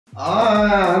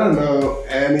I don't know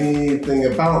anything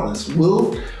about this.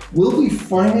 Will we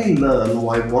finally learn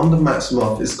why Wanda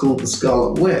Maximoff is called the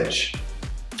Scarlet Witch?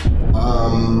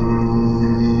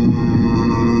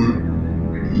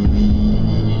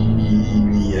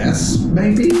 Yes,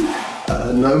 maybe.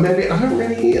 No, maybe. I don't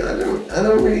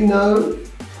really know.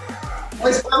 Why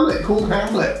is Hamlet called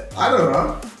Hamlet? I don't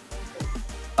know.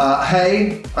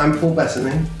 Hey, I'm Paul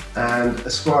Bettany, and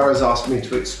Esquire has asked me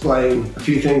to explain a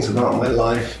few things about my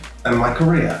life and my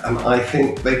career, and I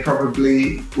think they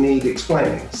probably need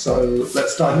explaining. So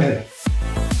let's dive in.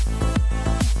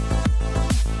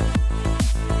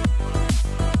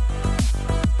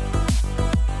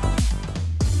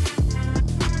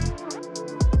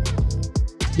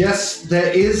 Yes,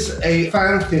 there is a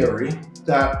fan theory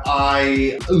that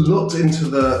I looked into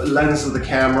the lens of the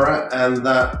camera and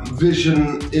that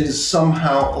Vision is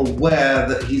somehow aware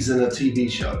that he's in a TV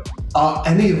show. Are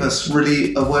any of us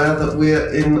really aware that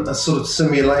we're in a sort of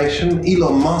simulation?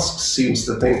 Elon Musk seems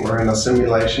to think we're in a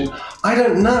simulation. I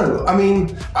don't know. I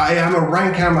mean, I am a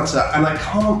rank amateur and I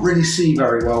can't really see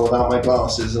very well without my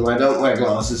glasses, and I don't wear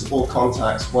glasses or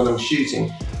contacts when I'm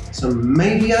shooting. So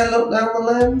maybe I look down the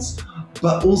lens?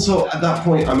 But also at that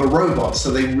point I'm a robot, so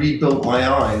they rebuilt my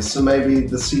eyes. So maybe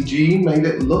the CG made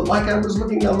it look like I was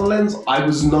looking down the lens. I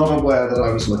was not aware that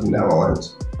I was looking down the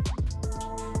lens.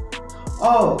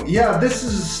 Oh yeah, this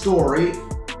is a story.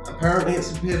 Apparently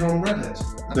it's appeared on Reddit.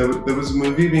 There was a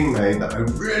movie being made that I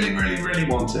really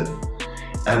wanted.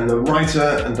 And the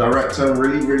writer and director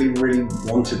really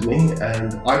wanted me.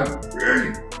 And I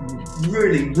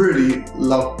really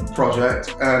loved the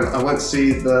project. And I went to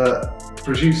see the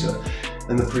producer.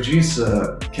 And the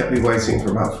producer kept me waiting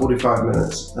for about 45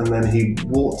 minutes, and then he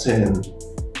walked in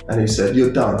and he said,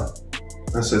 "You're done."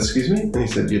 I said, "Excuse me?" And he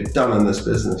said, "You're done in this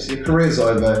business. Your career's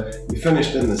over. You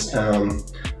finished in this town,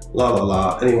 la la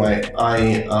la." Anyway,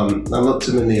 I looked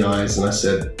him in the eyes and I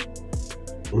said,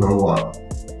 "You know what?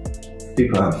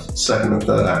 People have second and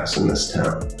third acts in this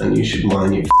town, and you should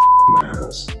mind your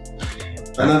manners."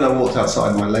 And then I walked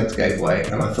outside, my legs gave way,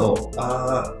 and I thought,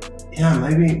 yeah,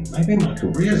 maybe my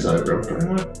career's over.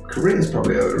 My career's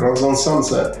probably over. And I was on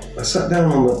Sunset. I sat down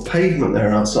on the pavement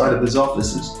there outside of his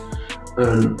offices,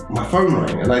 and my phone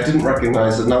rang, and I didn't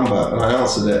recognize the number, and I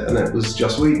answered it, and it was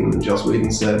Joss Whedon. And Joss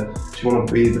Whedon said, "Do you want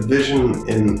to be the Vision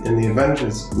in the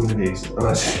Avengers movies?" And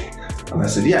I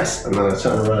said yes. And then I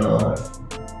turned around and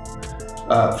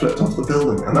I flipped off the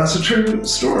building. And that's a true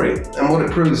story. And what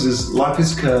it proves is life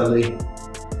is curly.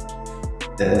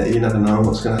 You never know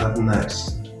what's going to happen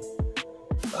next.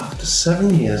 After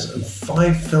 7 years and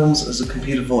 5 films as a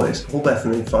computer voice, Paul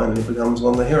Bettany finally becomes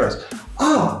one of the heroes.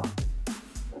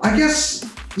 I guess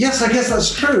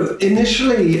that's true.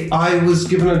 Initially, I was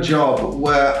given a job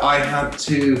where I had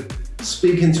to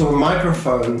speak into a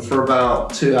microphone for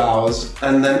about 2 hours,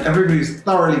 and then everybody was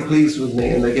thoroughly pleased with me,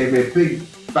 and they gave me a big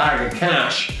bag of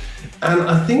cash. And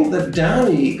I think that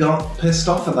Downey got pissed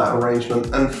off at that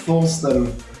arrangement and forced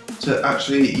them to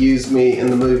actually use me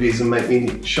in the movies and make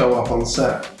me show up on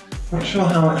set. Not sure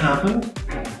how it happened,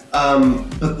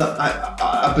 but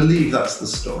I believe that's the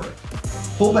story.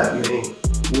 Paul Bettany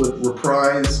would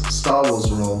reprise Star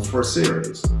Wars role for a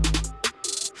series.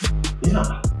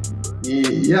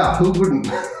 Yeah, who wouldn't?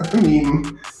 I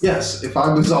mean, yes, if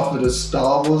I was offered a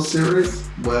Star Wars series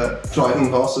where Dryden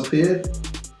Voss appeared,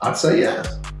 I'd say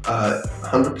yes,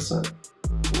 100%.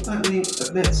 Bettany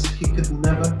admits he could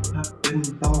never have been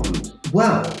Bond.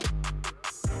 Well,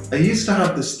 I used to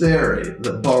have this theory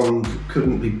that Bond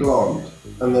couldn't be blonde,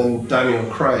 and then Daniel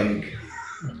Craig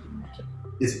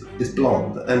is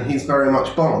blonde, and he's very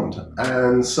much Bond.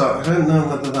 And so I don't know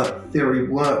whether that theory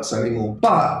works anymore,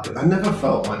 but I never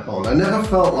felt like Bond. I never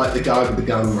felt like the guy with the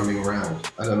gun running around.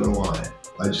 I don't know why.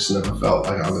 I just never felt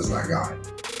like I was that guy.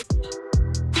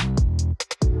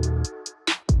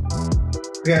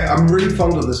 Yeah, I'm really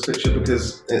fond of this picture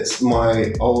because it's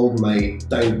my old mate,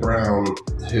 Dane Brown,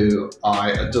 who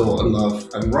I adore and love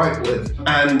and write with.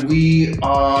 And we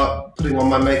are putting on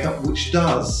my makeup, which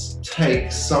does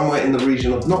take somewhere in the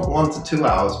region of not 1 to 2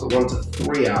 hours, but 1 to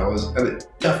 3 hours. And it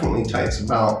definitely takes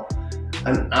about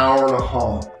an hour and a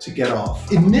half to get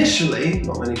off. Initially,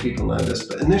 not many people know this,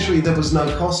 but initially there was no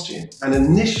costume. And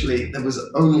initially there was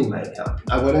only makeup.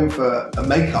 I went in for a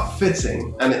makeup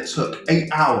fitting and it took 8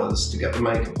 hours to get the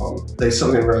makeup on. They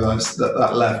suddenly realized that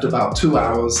that left about 2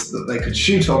 hours that they could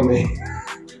shoot on me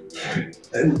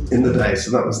in the day.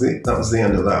 So that was the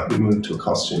end of that. We moved to a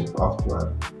costume after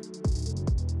that.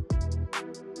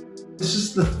 This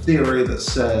is the theory that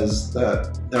says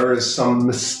that there is some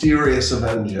mysterious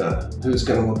Avenger who's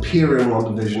going to appear in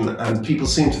WandaVision, and people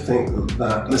seem to think that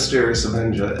that mysterious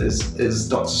Avenger is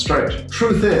Doctor Strange.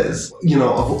 Truth is, you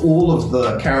know, of all of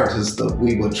the characters that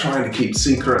we were trying to keep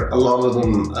secret, a lot of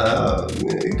them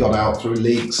got out through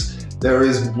leaks. There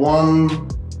is one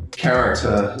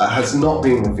character that has not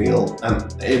been revealed, and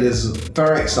it is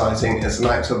very exciting. It's an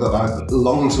actor that I've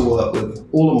longed to work with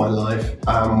all of my life.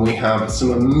 We have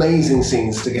some amazing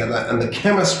scenes together, and the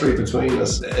chemistry between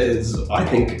us is, I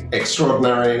think,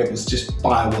 extraordinary, and it was just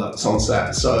fireworks on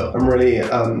set. So I'm really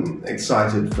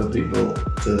excited for people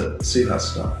to see that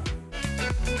stuff.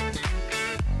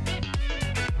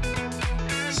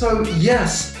 So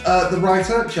yes, the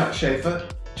writer, Jack Schaefer,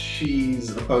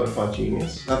 she's a bona fide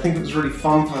genius. I think it was really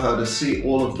fun for her to see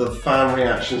all of the fan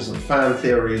reactions and fan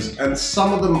theories, and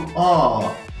some of them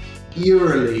are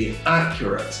eerily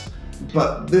accurate.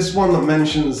 But this one that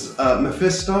mentions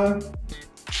Mephisto,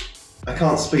 I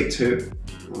can't speak to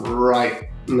right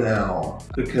now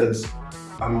because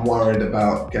I'm worried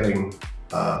about getting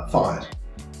fired.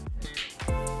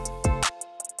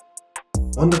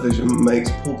 WandaVision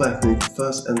makes Paul Bettany the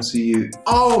first MCU.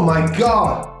 Oh my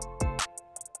God!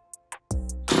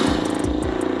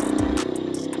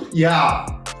 Yeah,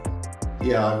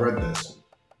 I read this.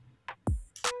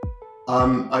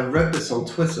 I read this on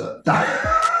Twitter.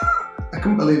 I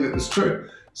couldn't believe it was true.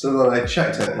 So then I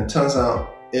checked it, and it turns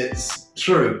out it's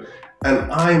true. And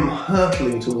I'm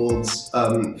hurtling towards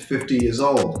 50 years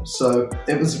old. So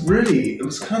it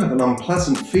was kind of an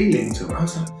unpleasant feeling to it. I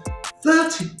was like,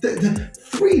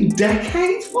 3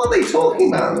 decades? What are they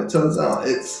talking about? And it turns out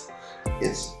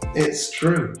it's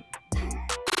true.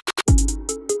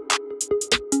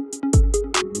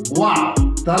 Wow,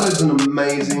 that is an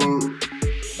amazing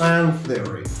fan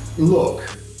theory. Look,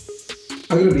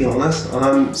 I'm going to be honest, and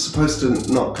I'm supposed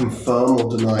to not confirm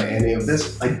or deny any of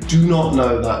this. I do not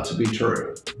know that to be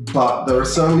true, but there are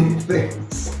so many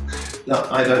things that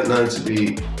I don't know to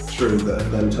be true that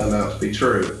have then turned out to be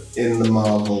true in the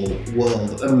Marvel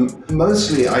world. And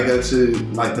mostly I go to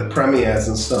like the premieres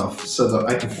and stuff so that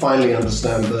I can finally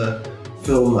understand the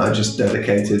film that I just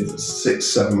dedicated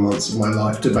 6-7 months of my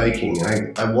life to making.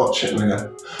 I watch it and I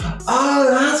go, oh,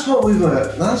 that's what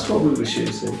we were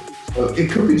shooting. Well,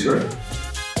 it could be true.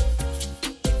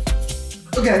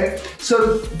 Okay,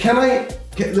 so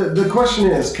the question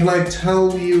is, can I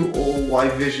tell you all why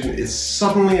Vision is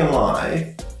suddenly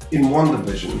alive in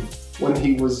WandaVision when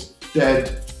he was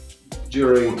dead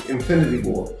during Infinity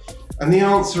War? And the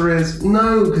answer is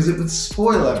no, because it would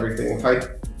spoil everything if I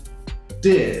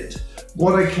did.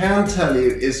 What I can tell you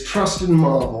is trust in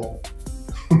Marvel.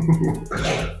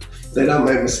 They don't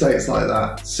make mistakes like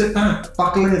that. Sit back,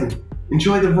 buckle in,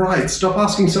 enjoy the ride, stop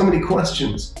asking so many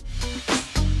questions.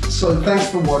 So thanks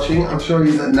for watching. I'm sure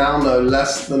you now know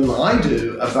less than I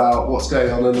do about what's going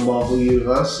on in the Marvel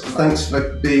Universe. Thanks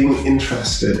for being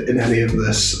interested in any of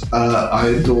this. I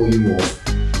adore you all.